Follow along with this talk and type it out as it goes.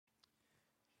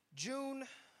June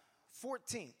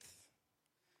 14th,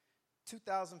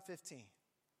 2015.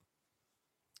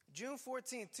 June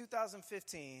 14th,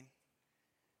 2015.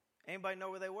 Anybody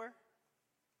know where they were?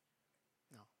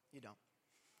 No, you don't.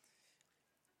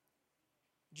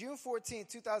 June 14th,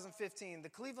 2015, the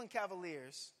Cleveland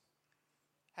Cavaliers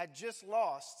had just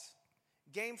lost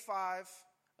Game 5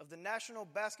 of the National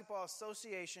Basketball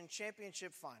Association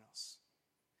Championship Finals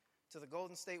to the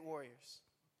Golden State Warriors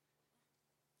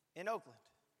in Oakland.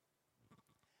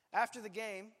 After the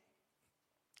game,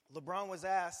 LeBron was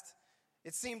asked,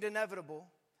 it seemed inevitable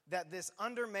that this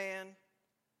undermanned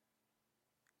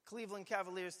Cleveland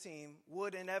Cavaliers team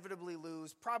would inevitably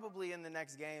lose, probably in the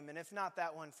next game, and if not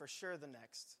that one, for sure the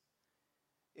next.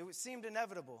 It seemed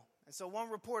inevitable. And so one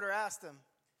reporter asked him,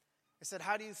 he said,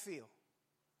 how do you feel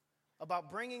about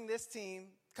bringing this team,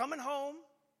 coming home,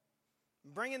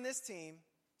 bringing this team,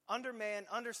 undermanned,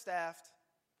 understaffed,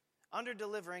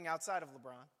 under-delivering outside of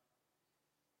LeBron,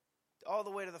 all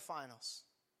the way to the finals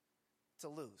to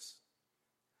lose?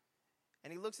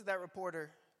 And he looks at that reporter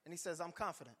and he says, I'm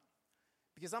confident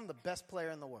because I'm the best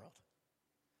player in the world.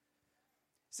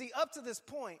 See, up to this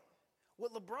point,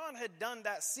 what LeBron had done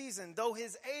that season, though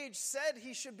his age said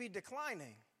he should be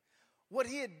declining, what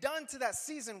he had done to that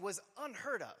season was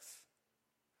unheard of.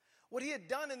 What he had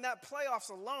done in that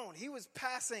playoffs alone, he was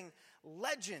passing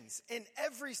legends in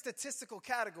every statistical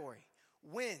category: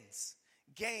 wins,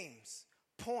 games,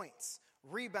 points,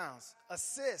 rebounds,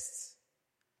 assists.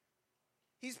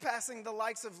 He's passing the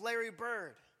likes of Larry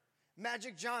Bird,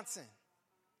 Magic Johnson,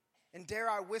 and dare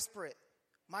I whisper it,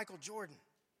 Michael Jordan.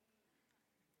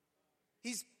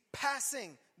 He's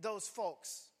passing those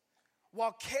folks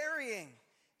while carrying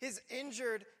his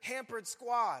injured, hampered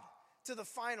squad to the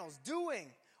finals,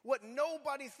 doing what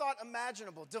nobody thought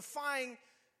imaginable, defying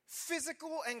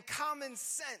physical and common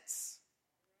sense.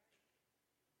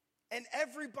 And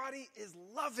everybody is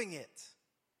loving it.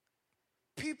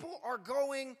 People are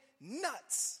going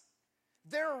nuts.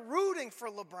 They're rooting for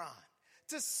LeBron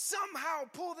to somehow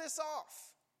pull this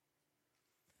off.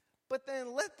 But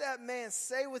then let that man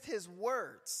say with his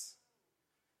words,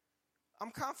 I'm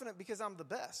confident because I'm the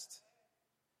best.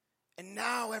 And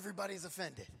now everybody's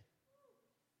offended.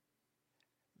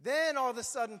 Then all of a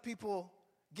sudden people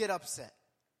get upset.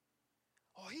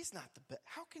 Oh, he's not the best.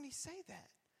 How can he say that?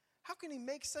 How can he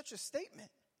make such a statement?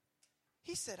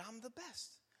 He said, I'm the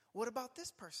best. What about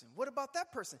this person? What about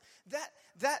that person?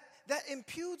 That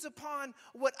impugns upon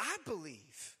what I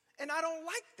believe. And I don't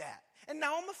like that. And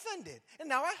now I'm offended. And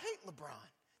now I hate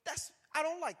LeBron. I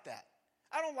don't like that.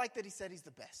 I don't like that he said he's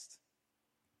the best.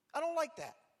 I don't like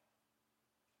that.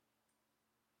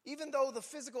 Even though the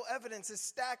physical evidence is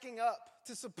stacking up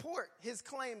to support his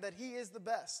claim that he is the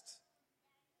best.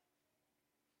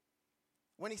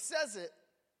 When he says it,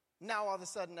 now all of a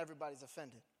sudden everybody's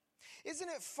offended. Isn't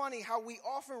it funny how we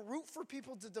often root for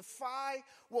people to defy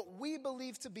what we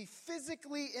believe to be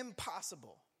physically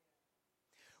impossible?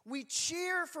 We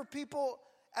cheer for people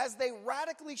as they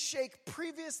radically shake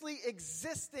previously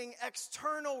existing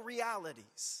external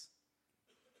realities.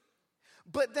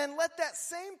 But then let that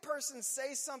same person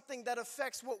say something that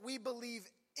affects what we believe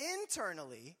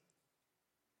internally,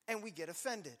 and we get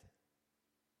offended.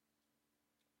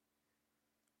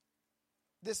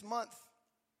 This month,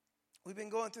 we've been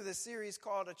going through this series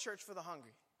called A Church for the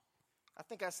Hungry. I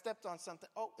think I stepped on something.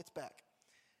 Oh, it's back.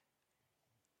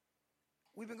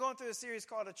 We've been going through a series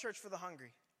called A Church for the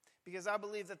Hungry because I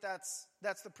believe that that's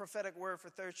the prophetic word for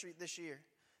Third Street this year.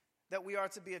 That we are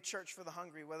to be a church for the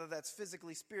hungry, whether that's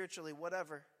physically, spiritually,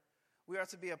 whatever. We are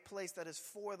to be a place that is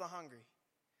for the hungry.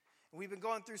 And we've been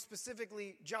going through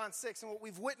specifically John 6, and what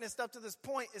we've witnessed up to this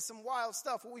point is some wild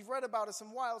stuff. What we've read about is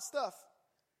some wild stuff.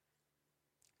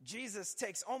 Jesus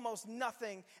takes almost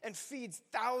nothing and feeds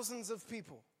thousands of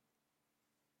people.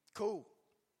 Cool.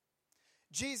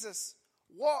 Jesus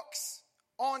walks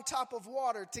on top of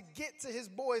water to get to his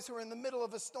boys who are in the middle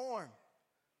of a storm.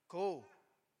 Cool.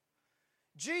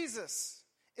 Jesus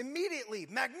immediately,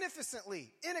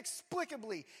 magnificently,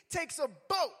 inexplicably takes a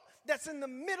boat that's in the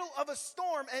middle of a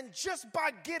storm and just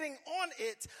by getting on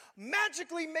it,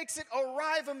 magically makes it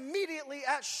arrive immediately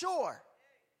at shore.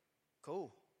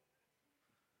 Cool.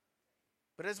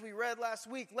 But as we read last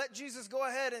week, let Jesus go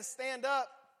ahead and stand up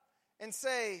and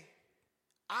say,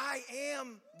 I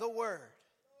am the Word.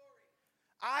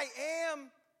 I am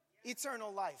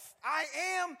eternal life. I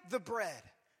am the bread.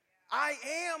 I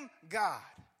am God.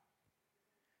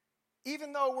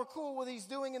 Even though we're cool with what he's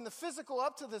doing in the physical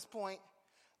up to this point,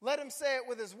 let him say it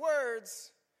with his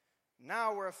words.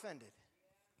 Now we're offended.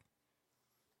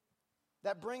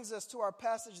 That brings us to our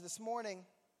passage this morning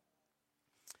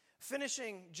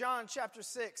finishing John chapter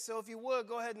 6. So if you would,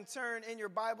 go ahead and turn in your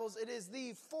Bibles. It is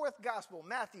the fourth gospel: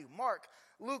 Matthew, Mark,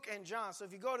 Luke, and John. So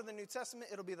if you go to the New Testament,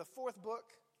 it'll be the fourth book.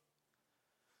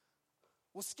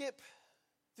 We'll skip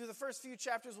through the first few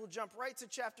chapters. We'll jump right to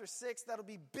chapter 6. That'll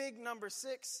be big number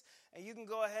 6. And you can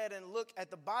go ahead and look at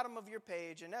the bottom of your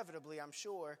page, inevitably, I'm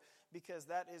sure, because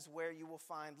that is where you will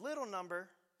find little number,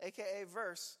 a.k.a.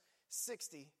 verse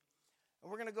 60. And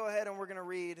we're going to go ahead and we're going to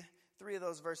read 3 of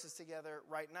those verses together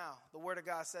right now. The Word of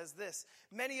God says this: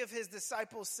 Many of his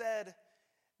disciples said,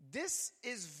 "This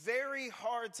is very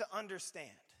hard to understand."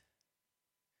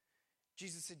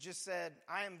 Jesus had just said,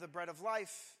 "I am the bread of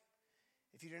life.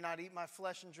 If you do not eat my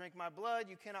flesh and drink my blood,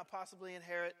 you cannot possibly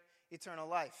inherit eternal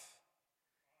life."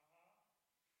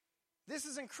 This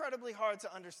is incredibly hard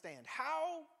to understand.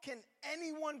 How can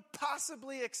anyone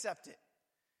possibly accept it?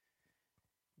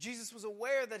 Jesus was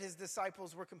aware that his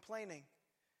disciples were complaining.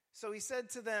 So he said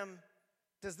to them,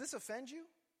 "Does this offend you?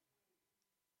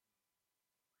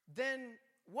 Then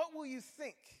what will you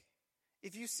think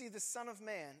if you see the Son of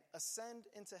Man ascend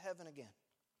into heaven again?"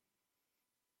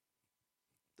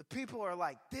 The people are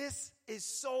like, this is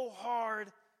so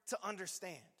hard to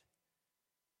understand.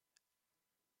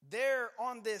 They're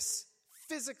on this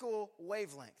physical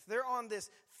wavelength. They're on this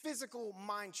physical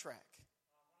mind track.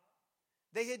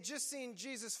 They had just seen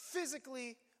Jesus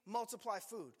physically multiply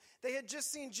food. They had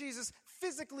just seen Jesus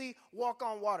physically walk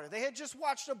on water. They had just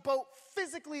watched a boat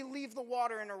physically leave the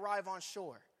water and arrive on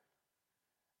shore.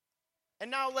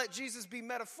 And now let Jesus be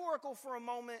metaphorical for a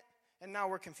moment, and now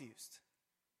we're confused.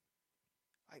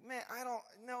 Like, man, I don't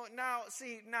know.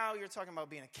 Now you're talking about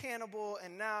being a cannibal,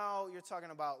 and now you're talking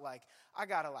about, like, I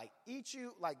gotta, like, eat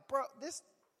you. Like, bro,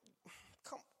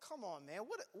 come on, man.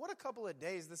 What a couple of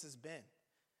days this has been.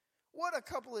 What a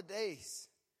couple of days.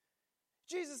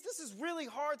 Jesus, this is really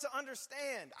hard to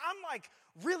understand. I'm, like,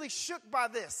 really shook by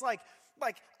this. Like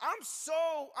I'm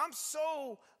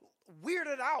so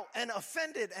weirded out and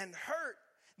offended and hurt.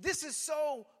 This is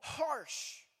so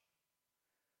harsh.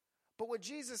 But what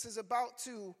Jesus is about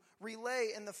to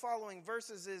relay in the following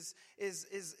verses is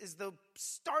the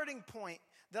starting point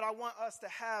that I want us to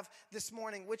have this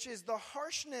morning, which is the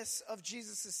harshness of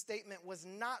Jesus' statement was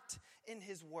not in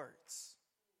his words.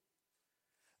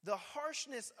 The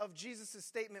harshness of Jesus'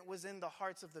 statement was in the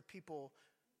hearts of the people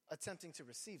attempting to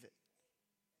receive it.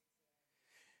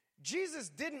 Jesus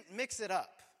didn't mix it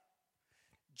up.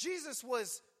 Jesus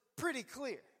was pretty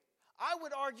clear. I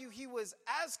would argue he was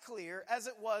as clear as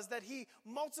it was that he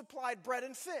multiplied bread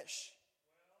and fish.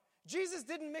 Jesus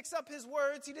didn't mix up his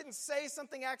words. He didn't say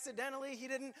something accidentally. He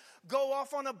didn't go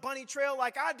off on a bunny trail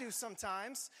like I do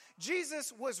sometimes.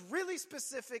 Jesus was really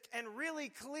specific and really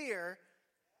clear.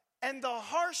 And the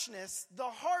harshness, the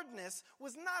hardness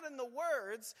was not in the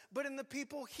words, but in the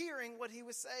people hearing what he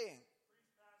was saying.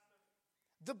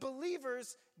 The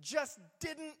believers just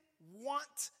didn't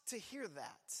want to hear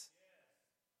that.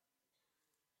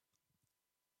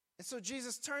 And so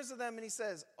Jesus turns to them and he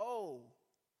says, oh,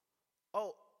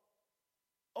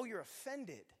 you're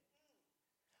offended.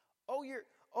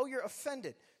 You're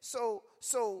offended. So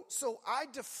I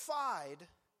defied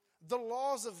the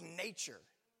laws of nature.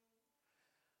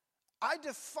 I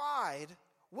defied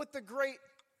what the great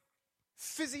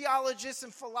physiologists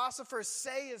and philosophers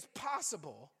say is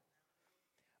possible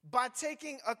by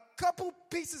taking a couple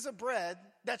pieces of bread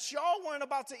that y'all weren't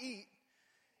about to eat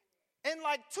and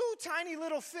like 2 tiny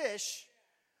little fish.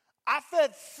 I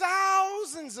fed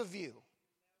thousands of you.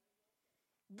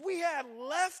 We had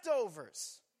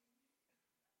leftovers.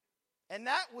 And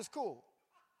that was cool.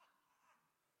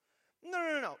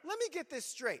 No. Let me get this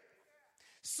straight.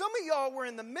 Some of y'all were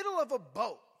in the middle of a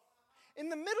boat, in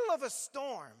the middle of a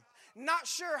storm, not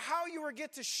sure how you would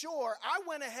get to shore. I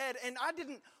went ahead and I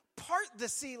didn't part the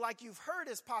sea like you've heard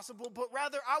is possible, but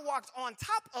rather I walked on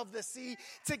top of the sea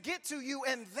to get to you,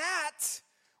 and that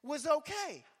was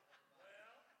okay.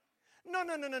 No.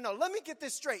 Let me get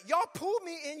this straight. Y'all pulled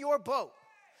me in your boat.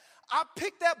 I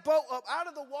picked that boat up out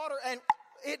of the water and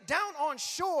it down on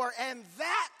shore, and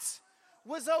that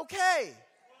was okay.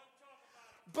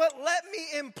 But let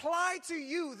me imply to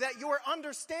you that your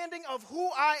understanding of who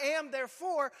I am,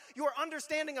 therefore, your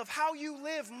understanding of how you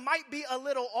live might be a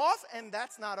little off, and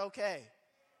that's not okay.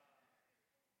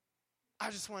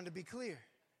 I just wanted to be clear.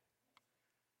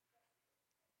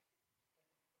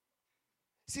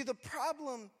 See, the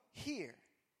problem here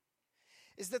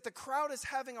is that the crowd is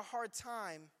having a hard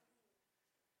time,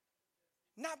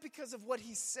 not because of what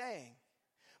he's saying,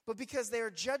 but because they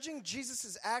are judging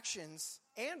Jesus' actions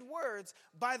and words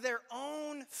by their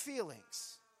own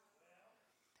feelings.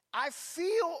 I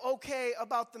feel okay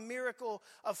about the miracle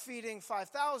of feeding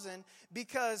 5,000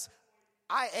 because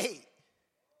I ate.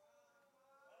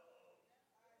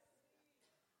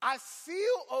 I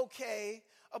feel okay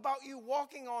about you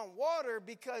walking on water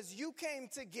because you came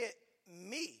to get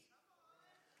me.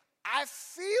 I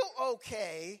feel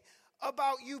okay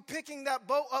about you picking that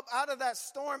boat up out of that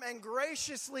storm and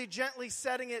graciously, gently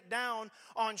setting it down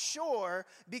on shore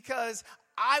because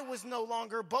I was no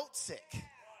longer boat sick.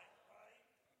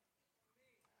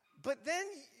 But then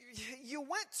you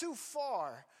went too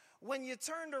far when you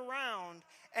turned around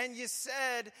and you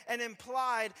said and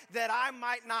implied that I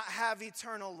might not have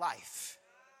eternal life.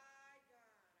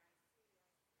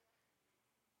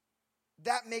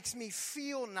 That makes me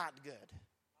feel not good.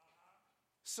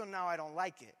 So now I don't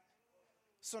like it.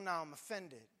 So now I'm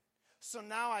offended. So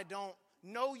now I don't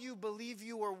know you, believe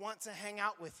you, or want to hang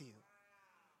out with you.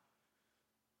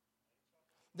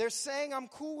 They're saying I'm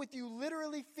cool with you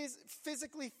literally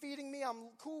physically feeding me.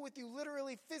 I'm cool with you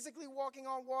literally physically walking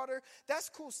on water. That's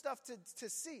cool stuff to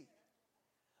see.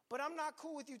 But I'm not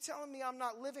cool with you telling me I'm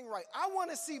not living right. I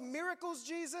want to see miracles,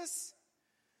 Jesus.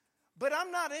 But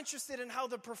I'm not interested in how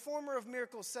the performer of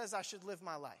miracles says I should live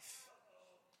my life.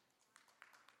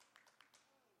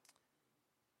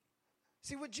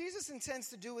 See, what Jesus intends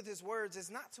to do with his words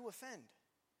is not to offend.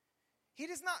 He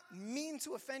does not mean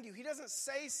to offend you. He doesn't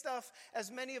say stuff,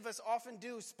 as many of us often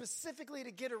do, specifically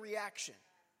to get a reaction.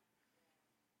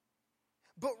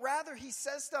 But rather, he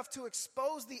says stuff to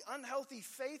expose the unhealthy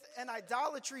faith and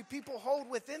idolatry people hold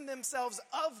within themselves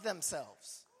of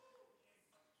themselves.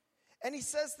 And he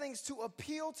says things to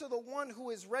appeal to the one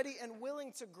who is ready and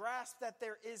willing to grasp that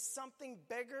there is something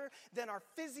bigger than our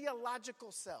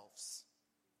physiological selves.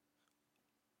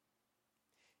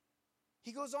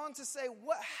 He goes on to say,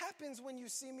 what happens when you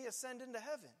see me ascend into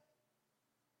heaven?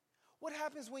 What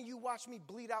happens when you watch me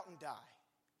bleed out and die?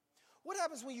 What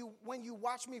happens when you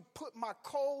watch me put my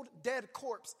cold, dead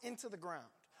corpse into the ground?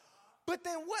 But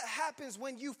then what happens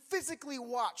when you physically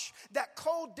watch that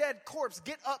cold, dead corpse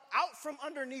get up out from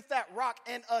underneath that rock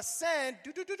and ascend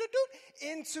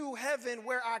into heaven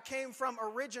where I came from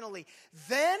originally?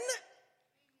 Then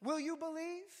will you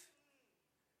believe?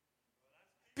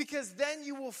 Because then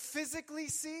you will physically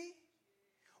see.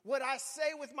 What I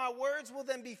say with my words will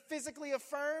then be physically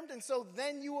affirmed, and so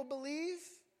then you will believe?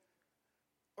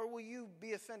 Or will you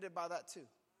be offended by that too?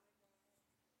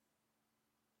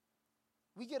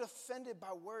 We get offended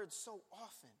by words so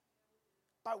often.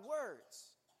 By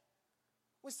words.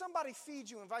 When somebody feeds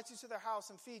you, invites you to their house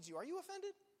and feeds you, are you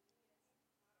offended?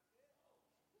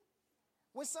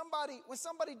 When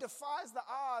somebody defies the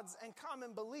odds and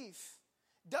common belief,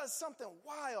 does something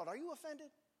wild, are you offended?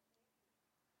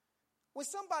 When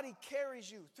somebody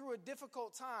carries you through a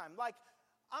difficult time, like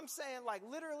I'm saying, like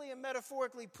literally and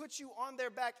metaphorically puts you on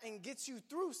their back and gets you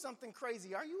through something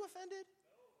crazy, are you offended?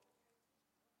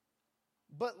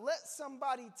 But let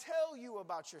somebody tell you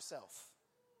about yourself.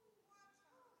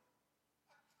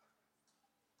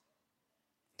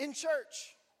 In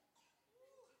church,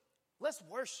 let's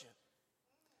worship.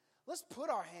 Let's put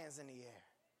our hands in the air.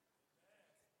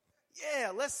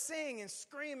 Yeah, let's sing and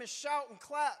scream and shout and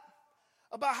clap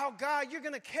about how, God, you're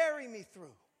going to carry me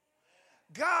through.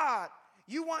 God,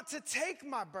 you want to take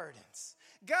my burdens.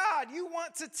 God, you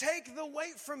want to take the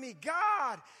weight from me.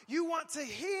 God, you want to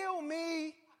heal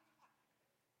me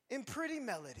in pretty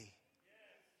melody.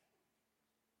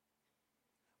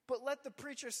 But let the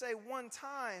preacher say one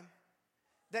time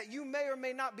that you may or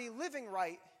may not be living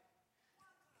right,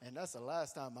 and that's the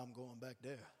last time I'm going back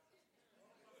there.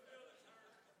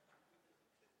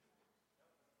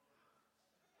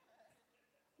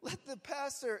 Let the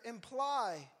pastor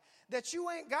imply that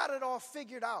you ain't got it all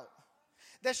figured out,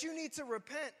 that you need to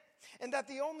repent, and that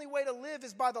the only way to live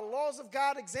is by the laws of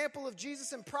God, example of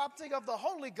Jesus, and prompting of the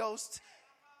Holy Ghost.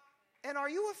 And are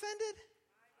you offended?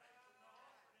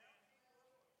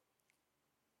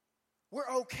 We're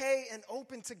okay and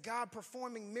open to God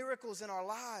performing miracles in our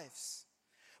lives,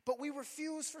 but we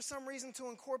refuse for some reason to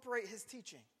incorporate his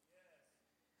teaching.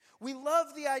 We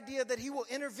love the idea that he will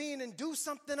intervene and do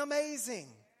something amazing.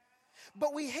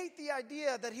 But we hate the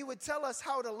idea that he would tell us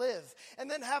how to live and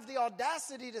then have the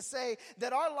audacity to say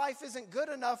that our life isn't good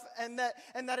enough and that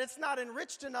it's not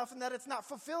enriched enough and that it's not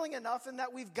fulfilling enough and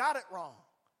that we've got it wrong.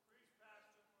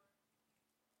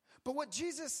 But what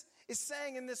Jesus is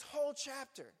saying in this whole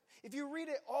chapter, if you read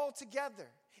it all together,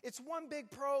 it's one big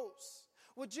prose.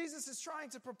 What Jesus is trying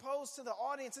to propose to the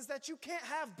audience is that you can't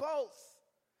have both.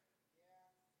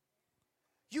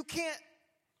 You can't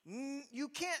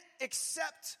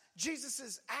accept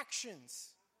Jesus' actions,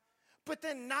 but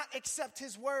then not accept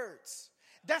his words.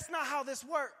 That's not how this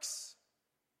works.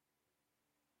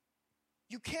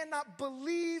 You cannot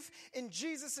believe in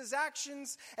Jesus'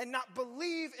 actions and not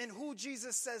believe in who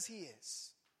Jesus says he is.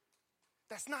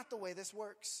 That's not the way this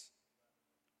works.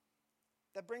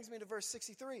 That brings me to verse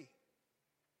 63.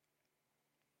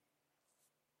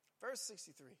 Verse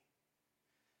 63. It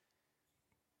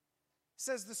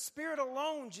says, the Spirit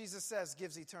alone, Jesus says,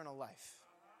 gives eternal life.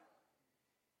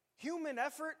 Human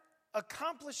effort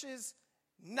accomplishes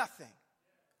nothing.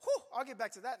 Whew, I'll get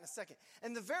back to that in a second.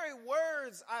 And the very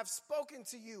words I've spoken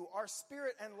to you are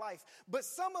spirit and life. But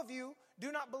some of you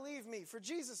do not believe me. For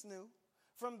Jesus knew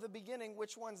from the beginning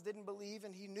which ones didn't believe,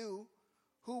 and he knew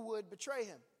who would betray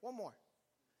him. One more.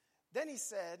 Then he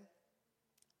said,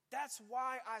 that's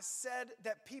why I said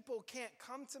that people can't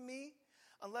come to me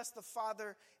unless the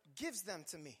Father gives them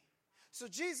to me. So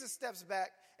Jesus steps back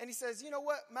and he says, you know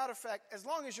what? Matter of fact, as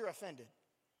long as you're offended.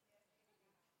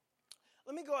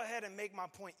 Let me go ahead and make my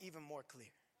point even more clear.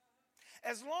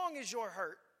 As long as you're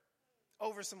hurt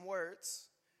over some words,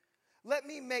 let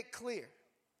me make clear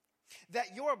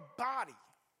that your body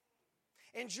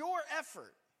and your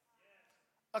effort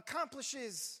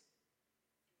accomplishes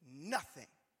nothing.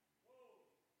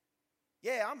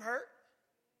 Yeah, I'm hurt.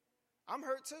 I'm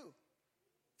hurt too.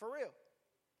 For real.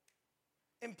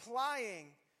 Implying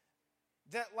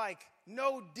that like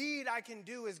no deed I can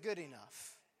do is good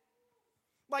enough.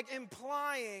 Like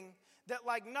implying that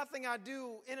like nothing I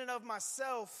do in and of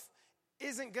myself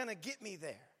isn't going to get me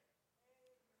there.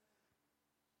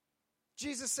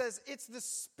 Jesus says it's the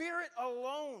Spirit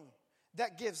alone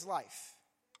that gives life.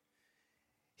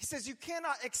 He says you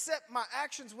cannot accept my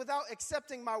actions without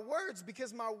accepting my words,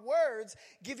 because my words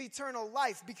give eternal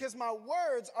life, because my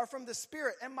words are from the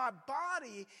Spirit, and my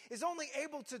body is only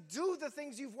able to do the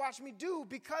things you've watched me do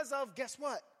because of, guess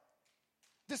what?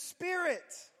 The Spirit.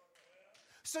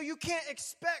 So you can't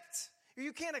accept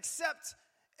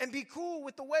and be cool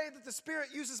with the way that the Spirit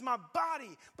uses my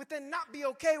body, but then not be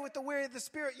okay with the way the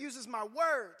Spirit uses my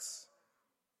words.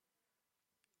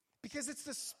 Because it's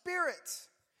the Spirit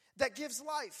that gives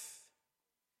life.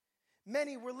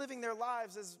 Many were living their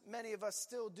lives, as many of us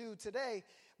still do today,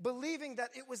 believing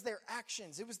that it was their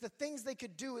actions, it was the things they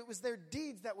could do, it was their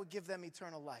deeds that would give them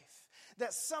eternal life.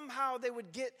 That somehow they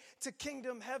would get to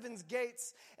kingdom heaven's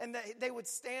gates and that they would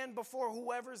stand before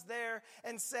whoever's there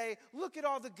and say, look at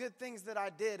all the good things that I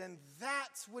did, and that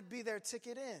would be their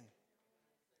ticket in.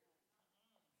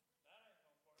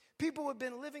 People have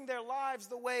been living their lives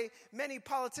the way many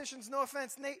politicians, no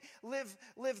offense, Nate,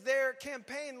 live their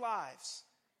campaign lives.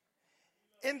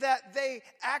 In that they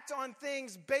act on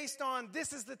things based on,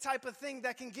 this is the type of thing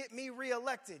that can get me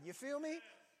reelected. You feel me?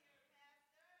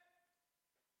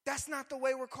 That's not the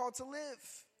way we're called to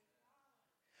live.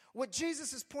 What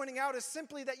Jesus is pointing out is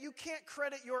simply that you can't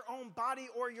credit your own body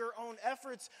or your own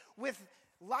efforts with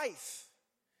life.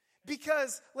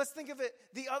 Because let's think of it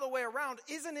the other way around.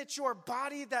 Isn't it your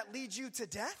body that leads you to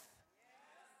death?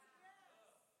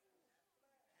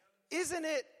 Isn't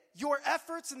it your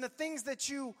efforts and the things that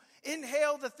you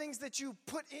inhale, the things that you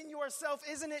put in yourself,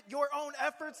 isn't it your own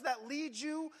efforts that lead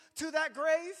you to that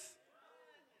grave?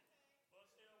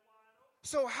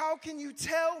 So how can you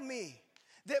tell me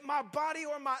that my body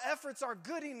or my efforts are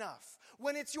good enough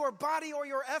when it's your body or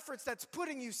your efforts that's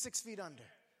putting you 6 feet under?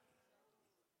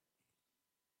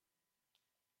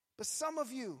 But some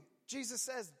of you, Jesus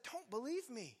says, don't believe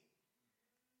me.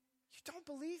 You don't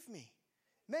believe me.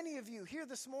 Many of you here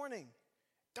this morning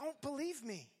don't believe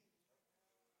me.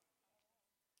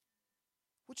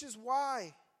 Which is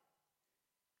why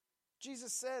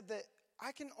Jesus said that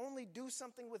I can only do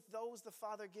something with those the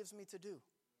Father gives me to do.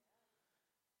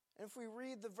 And if we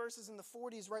read the verses in the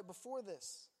 40s right before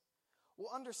this,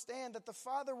 we'll understand that the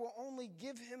Father will only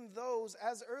give him those,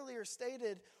 as earlier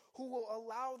stated, who will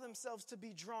allow themselves to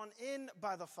be drawn in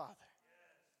by the Father.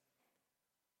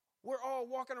 We're all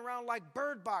walking around like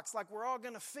Bird Box, like we're all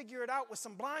going to figure it out with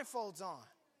some blindfolds on.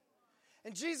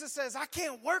 And Jesus says, I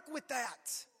can't work with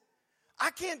that.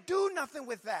 I can't do nothing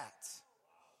with that.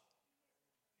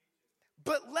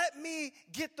 But let me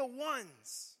get the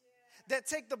ones that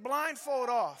take the blindfold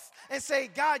off and say,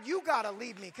 God, you got to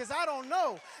lead me because I don't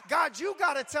know. God, you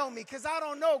got to tell me because I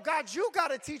don't know. God, you got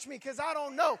to teach me because I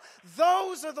don't know.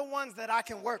 Those are the ones that I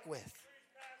can work with.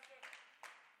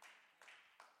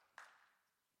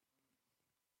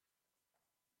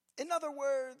 In other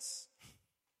words,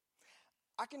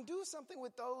 I can do something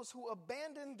with those who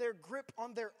abandon their grip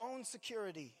on their own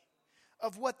security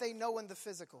of what they know in the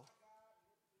physical.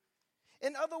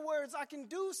 In other words, I can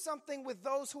do something with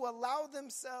those who allow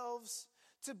themselves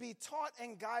to be taught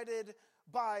and guided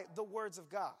by the words of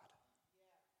God.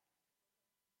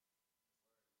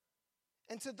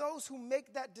 And to those who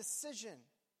make that decision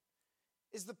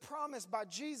is the promise by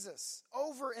Jesus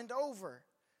over and over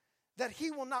that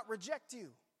he will not reject you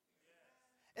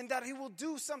and that he will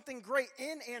do something great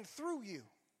in and through you.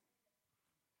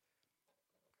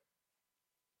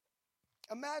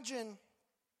 Imagine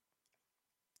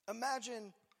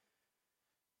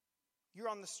you're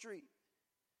on the street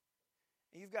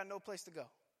and you've got no place to go.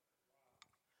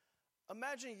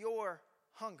 Imagine you're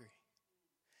hungry.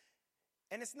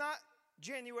 And it's not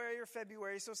January or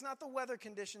February, so it's not the weather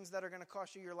conditions that are going to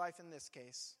cost you your life in this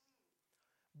case.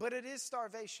 But it is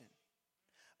starvation.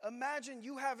 Imagine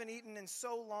you haven't eaten in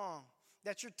so long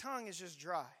that your tongue is just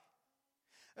dry.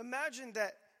 Imagine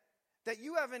that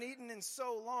you haven't eaten in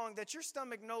so long that your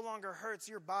stomach no longer hurts,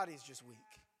 your body's just weak.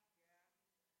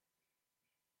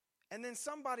 And then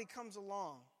somebody comes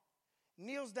along,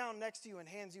 kneels down next to you and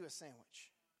hands you a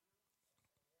sandwich.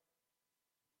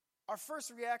 Our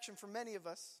first reaction for many of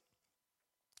us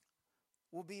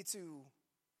will be to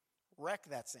wreck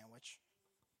that sandwich.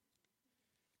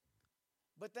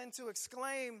 But then to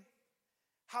exclaim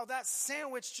how that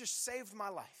sandwich just saved my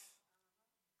life.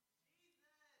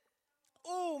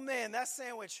 Oh man, that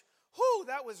sandwich,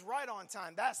 that was right on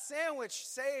time. That sandwich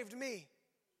saved me.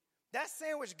 That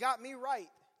sandwich got me right.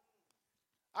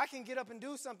 I can get up and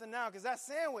do something now because that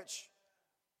sandwich,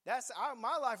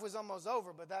 my life was almost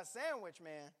over, but that sandwich,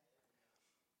 man.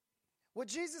 What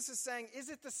Jesus is saying, is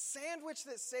it the sandwich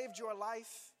that saved your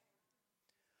life?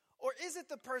 Or is it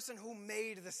the person who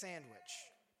made the sandwich?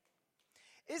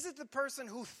 Is it the person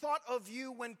who thought of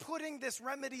you when putting this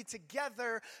remedy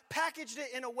together, packaged it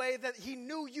in a way that he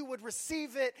knew you would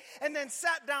receive it, and then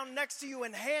sat down next to you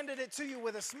and handed it to you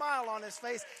with a smile on his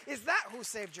face? Is that who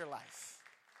saved your life?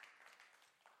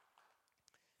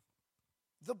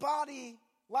 The body,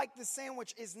 like the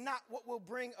sandwich, is not what will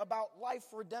bring about life,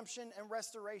 redemption, and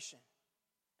restoration.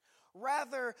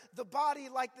 Rather, the body,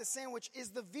 like the sandwich, is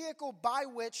the vehicle by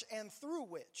which and through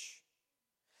which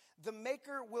the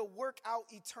Maker will work out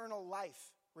eternal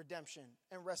life, redemption,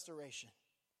 and restoration.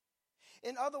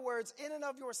 In other words, in and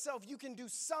of yourself, you can do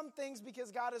some things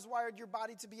because God has wired your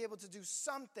body to be able to do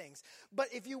some things. But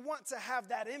if you want to have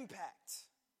that impact,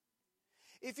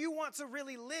 if you want to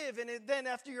really live, and then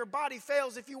after your body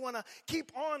fails, if you want to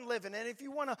keep on living, and if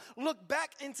you want to look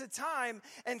back into time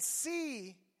and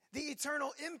see the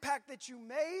eternal impact that you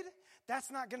made, that's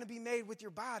not going to be made with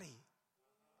your body.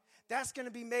 That's going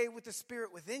to be made with the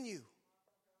Spirit within you.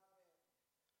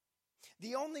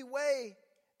 The only way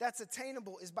that's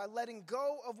attainable is by letting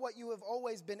go of what you have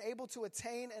always been able to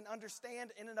attain and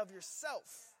understand in and of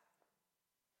yourself,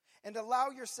 and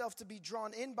allow yourself to be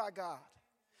drawn in by God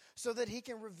so that he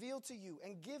can reveal to you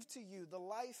and give to you the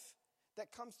life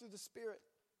that comes through the Spirit.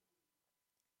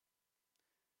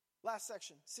 Last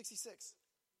section, 66.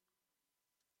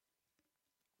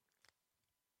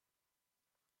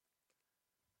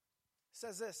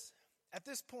 Says this: at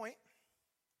this point,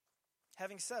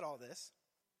 having said all this,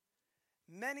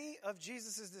 many of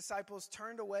Jesus' disciples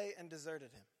turned away and deserted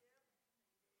him.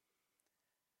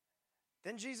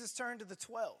 Then Jesus turned to the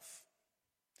 12.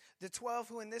 The 12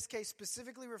 who in this case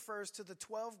specifically refers to the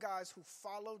 12 guys who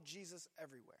followed Jesus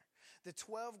everywhere. The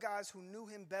 12 guys who knew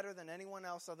him better than anyone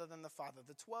else other than the Father.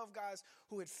 The 12 guys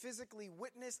who had physically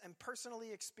witnessed and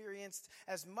personally experienced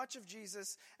as much of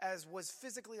Jesus as was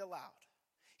physically allowed.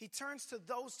 He turns to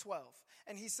those 12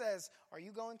 and he says, are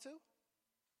you going to?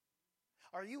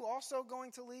 Are you also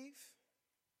going to leave?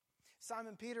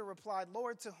 Simon Peter replied,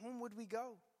 Lord, to whom would we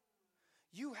go?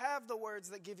 You have the words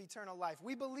that give eternal life.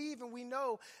 We believe and we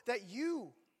know that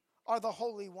you are the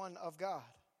Holy One of God.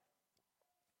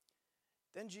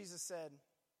 Then Jesus said,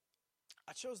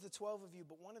 I chose the 12 of you,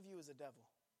 but one of you is a devil.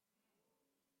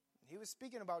 He was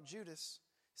speaking about Judas,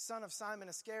 son of Simon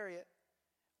Iscariot,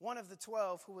 one of the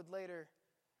 12 who would later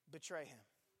betray him.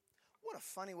 What a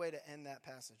funny way to end that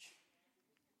passage.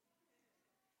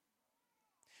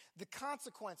 The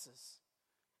consequences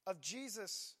of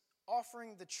Jesus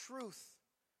offering the truth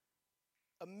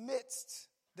amidst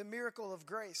the miracle of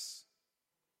grace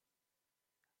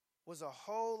was a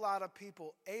whole lot of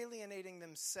people alienating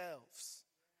themselves,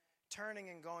 turning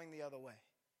and going the other way.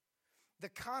 The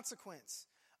consequence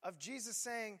of Jesus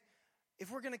saying,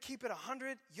 if we're going to keep it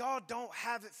 100, y'all don't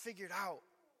have it figured out.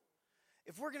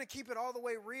 If we're going to keep it all the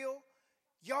way real,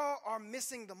 y'all are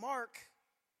missing the mark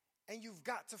and you've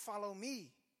got to follow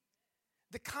me.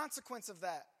 The consequence of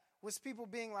that was people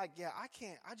being like, yeah,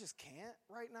 I just can't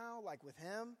right now, like with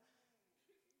him.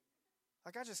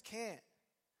 Like I just can't.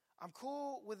 I'm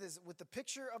cool with the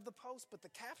picture of the post, but the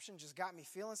caption just got me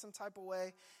feeling some type of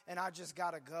way, and I just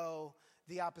got to go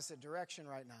the opposite direction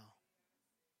right now.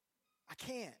 I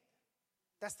can't.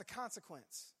 That's the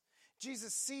consequence.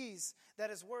 Jesus sees that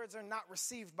his words are not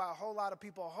received by a whole lot of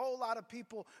people. A whole lot of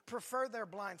people prefer their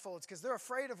blindfolds because they're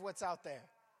afraid of what's out there.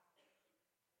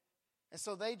 And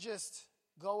so they just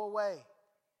go away.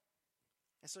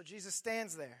 And so Jesus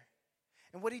stands there.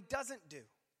 And what he doesn't do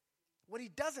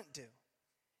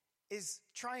is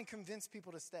try and convince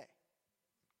people to stay.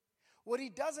 What he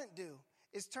doesn't do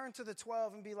is turn to the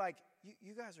 12 and be like,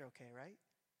 you guys are okay, right?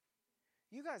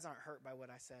 You guys aren't hurt by what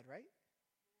I said, right?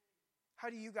 How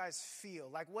do you guys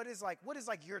feel? What is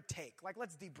your take?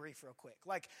 Let's debrief real quick.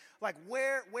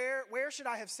 Where should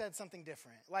I have said something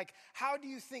different? How do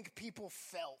you think people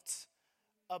felt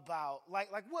about, what,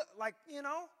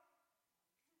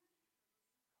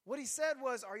 What he said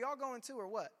was, are y'all going too or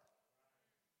what?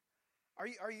 Are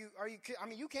you, I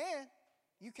mean, you can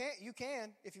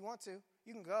if you want to.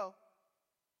 You can go.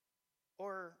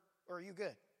 Or are you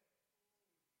good?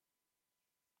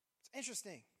 It's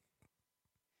interesting.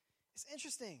 It's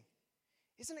interesting.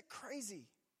 Isn't it crazy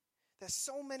that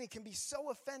so many can be so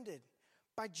offended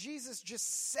by Jesus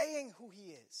just saying who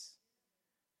he is?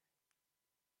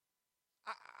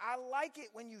 I like it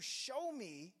when you show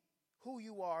me who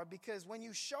you are, because when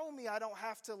you show me, I don't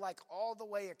have to all the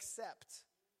way accept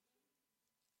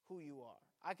who you are.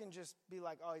 I can just be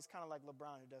like, oh, he's kind of like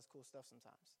LeBron who does cool stuff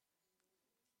sometimes.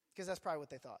 Because that's probably what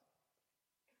they thought.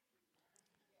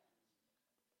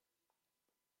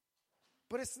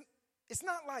 But it's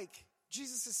not like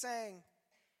Jesus is saying,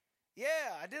 yeah,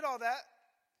 I did all that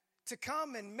to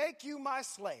come and make you my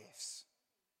slaves.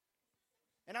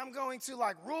 And I'm going to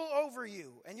rule over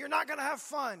you. And you're not going to have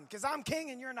fun because I'm king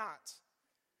and you're not.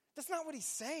 That's not what he's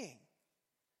saying.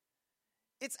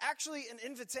 It's actually an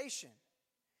invitation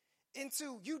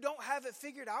into, you don't have it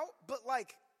figured out, but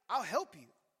I'll help you.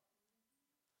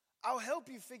 I'll help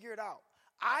you figure it out.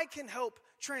 I can help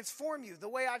transform you. The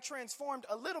way I transformed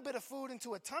a little bit of food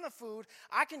into a ton of food,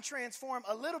 I can transform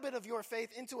a little bit of your faith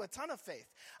into a ton of faith.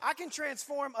 I can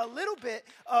transform a little bit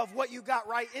of what you got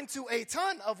right into a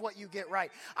ton of what you get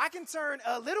right. I can turn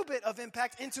a little bit of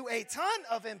impact into a ton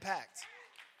of impact.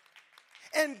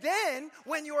 And then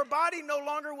when your body no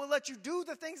longer will let you do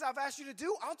the things I've asked you to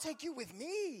do, I'll take you with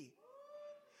me.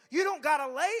 You don't got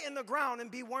to lay in the ground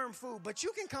and be worm food, but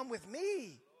you can come with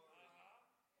me.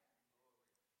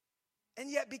 And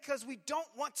yet, because we don't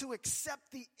want to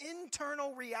accept the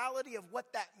internal reality of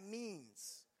what that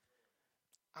means,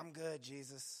 I'm good,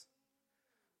 Jesus.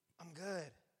 I'm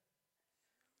good.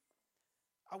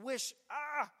 I wish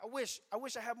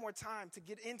I had more time to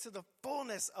get into the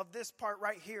fullness of this part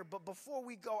right here. But before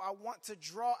we go, I want to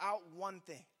draw out one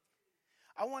thing.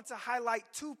 I want to highlight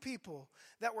two people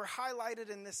that were highlighted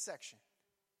in this section.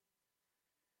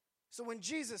 So when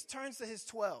Jesus turns to his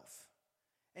 12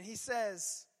 and he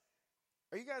says,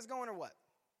 are you guys going or what?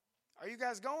 Are you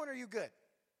guys going or are you good?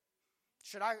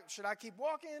 Should I keep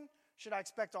walking? Should I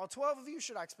expect all 12 of you?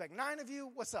 Should I expect 9 of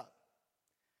you? What's up?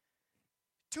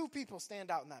 Two people stand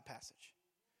out in that passage.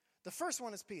 The first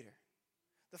one is Peter.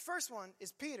 The first one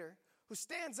is Peter, who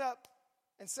stands up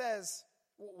and says,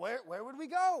 where would we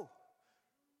go?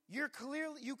 You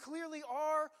clearly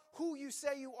are who you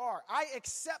say you are. I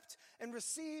accept and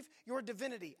receive your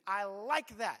divinity. I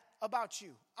like that about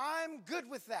you. I'm good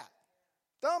with that.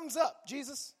 Thumbs up,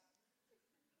 Jesus.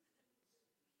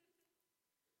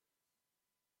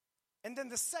 And then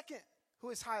the second who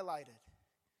is highlighted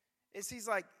is he's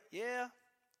like, yeah,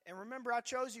 and remember I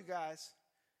chose you guys,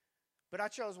 but I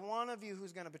chose one of you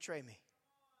who's going to betray me.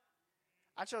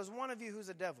 I chose one of you who's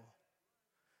a devil.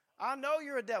 I know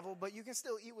you're a devil, but you can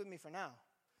still eat with me for now.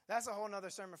 That's a whole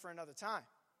nother sermon for another time.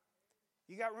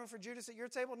 You got room for Judas at your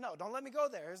table? No, don't let me go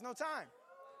there. There's no time.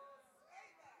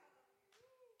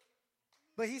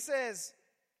 But he says,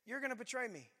 you're going to betray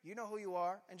me. You know who you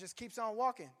are, and just keeps on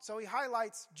walking. So he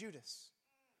highlights Judas.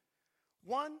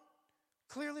 One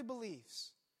clearly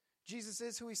believes Jesus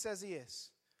is who he says he is.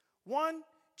 One,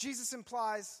 Jesus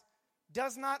implies,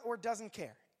 does not or doesn't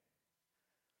care.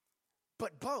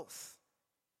 But both,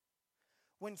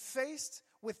 when faced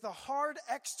with the hard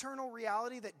external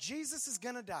reality that Jesus is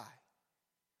going to die,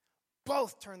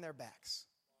 both turn their backs.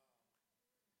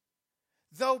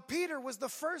 Though Peter was the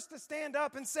first to stand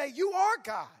up and say, you are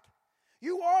God.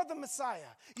 You are the Messiah.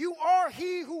 You are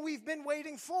he who we've been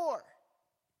waiting for.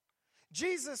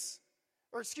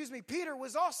 Peter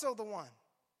was also the one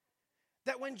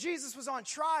that when Jesus was on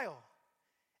trial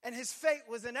and his fate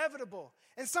was inevitable,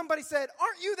 and somebody said,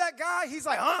 aren't you that guy? He's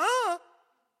like, I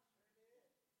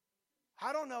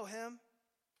don't know him.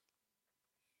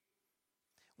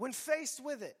 When faced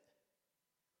with it,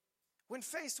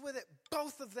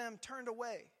 both of them turned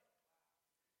away.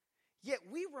 Yet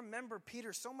we remember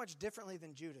Peter so much differently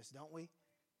than Judas, don't we?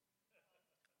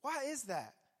 Why is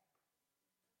that?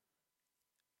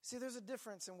 See, there's a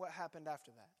difference in what happened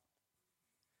after that.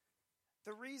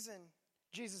 The reason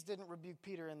Jesus didn't rebuke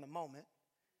Peter in the moment,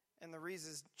 and the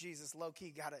reason Jesus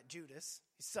low-key got at Judas,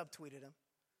 he subtweeted him,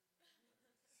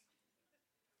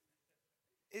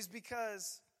 is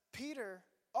because Peter,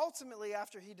 ultimately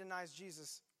after he denies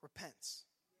Jesus, repents.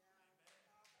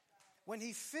 When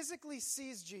he physically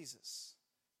sees Jesus,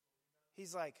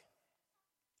 he's like,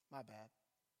 my bad.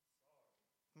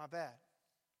 My bad.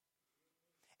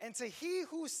 And to he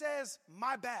who says,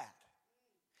 my bad,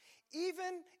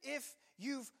 even if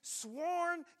you've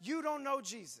sworn you don't know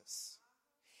Jesus,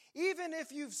 even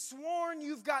if you've sworn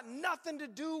you've got nothing to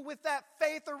do with that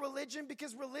faith or religion,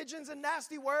 because religion's a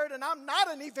nasty word and I'm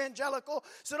not an evangelical,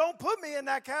 so don't put me in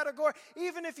that category.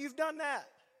 Even if you've done that,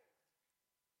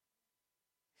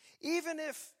 even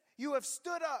if you have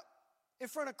stood up in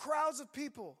front of crowds of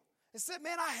people and said,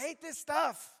 man, I hate this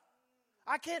stuff,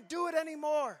 I can't do it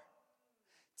anymore,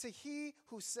 to he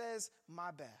who says, my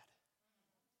bad,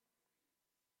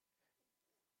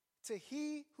 to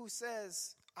he who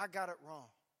says, I got it wrong,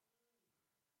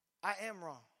 I am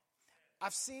wrong.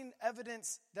 I've seen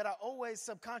evidence that I always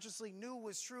subconsciously knew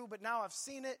was true, but now I've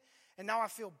seen it, and now I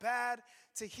feel bad.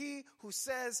 To he who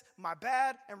says, my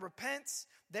bad, and repents,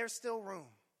 there's still room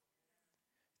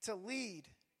to lead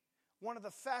one of the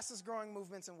fastest growing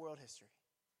movements in world history.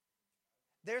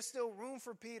 There's still room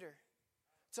for Peter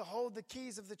to hold the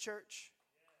keys of the church,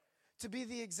 to be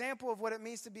the example of what it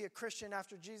means to be a Christian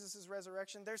after Jesus'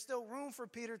 resurrection. There's still room for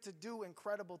Peter to do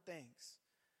incredible things.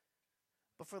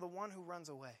 But for the one who runs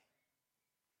away,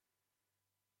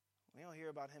 we don't hear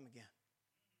about him again.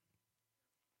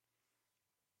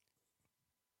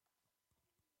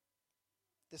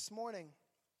 This morning,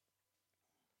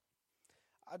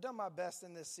 I've done my best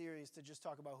in this series to just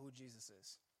talk about who Jesus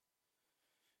is.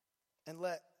 And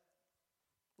let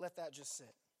that just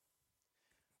sit.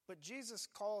 But Jesus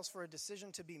calls for a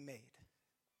decision to be made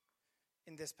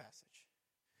in this passage.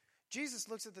 Jesus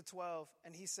looks at the 12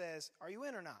 and he says, are you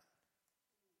in or not?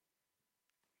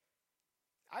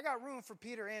 I got room for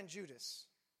Peter and Judas.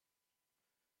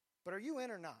 But are you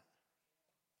in or not?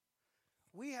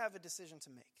 We have a decision to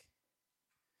make.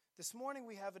 This morning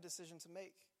we have a decision to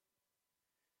make.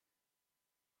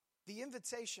 The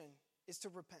invitation is to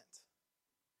repent.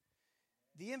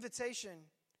 The invitation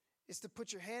is to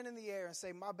put your hand in the air and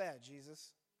say, my bad,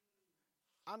 Jesus.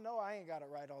 I know I ain't got it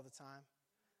right all the time.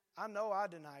 I know I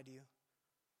denied you.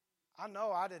 I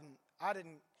know I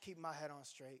didn't keep my head on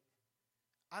straight.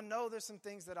 I know there's some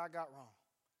things that I got wrong.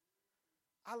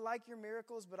 I like your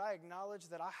miracles, but I acknowledge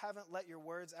that I haven't let your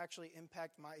words actually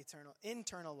impact my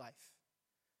internal life.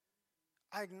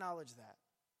 I acknowledge that.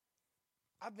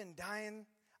 I've been dying.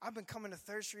 I've been coming to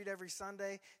 3rd Street every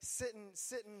Sunday, sitting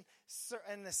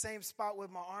in the same spot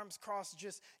with my arms crossed,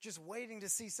 just waiting to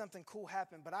see something cool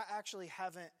happen. But I actually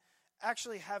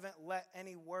haven't let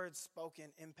any words spoken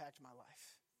impact my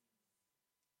life.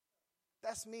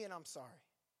 That's me, and I'm sorry.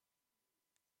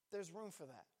 There's room for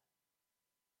that.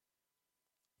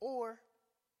 Or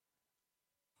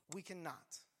we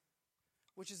cannot,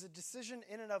 which is a decision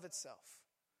in and of itself.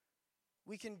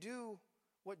 We can do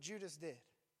what Judas did.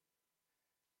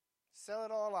 Sell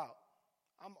it all out.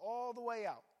 I'm all the way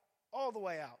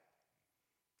out.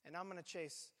 And I'm going to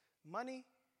chase money.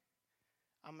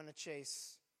 I'm going to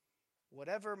chase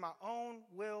whatever my own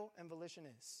will and volition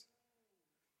is.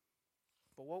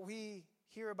 But what we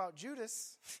hear about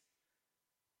Judas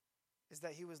is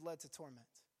that he was led to torment.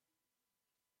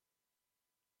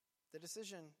 The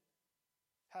decision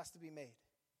has to be made.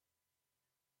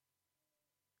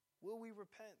 Will we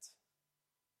repent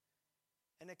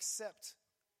and accept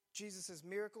Jesus'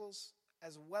 miracles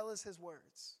as well as his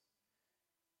words?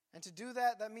 And to do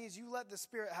that, that means you let the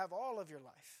Spirit have all of your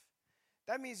life.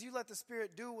 That means you let the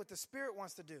Spirit do what the Spirit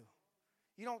wants to do.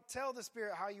 You don't tell the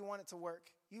Spirit how you want it to work.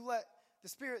 You let the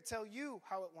Spirit tell you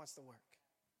how it wants to work.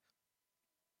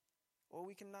 Or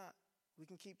we cannot. We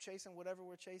can keep chasing whatever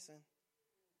we're chasing.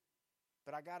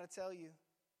 But I got to tell you,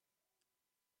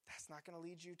 that's not going to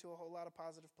lead you to a whole lot of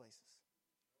positive places.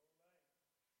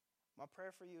 My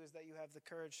prayer for you is that you have the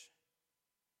courage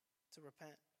to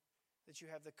repent, that you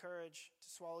have the courage to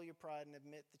swallow your pride and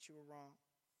admit that you were wrong,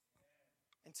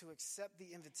 and to accept the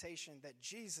invitation that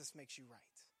Jesus makes you right.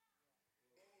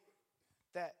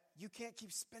 That you can't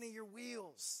keep spinning your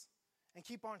wheels and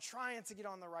keep on trying to get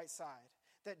on the right side.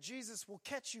 That Jesus will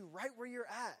catch you right where you're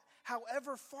at.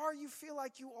 However far you feel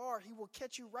like you are, he will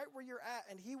catch you right where you're at,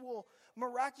 and he will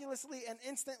miraculously and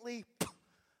instantly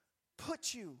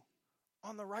put you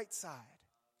on the right side.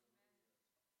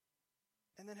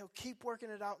 And then he'll keep working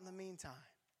it out in the meantime.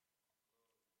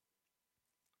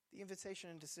 The invitation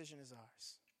and decision is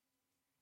ours.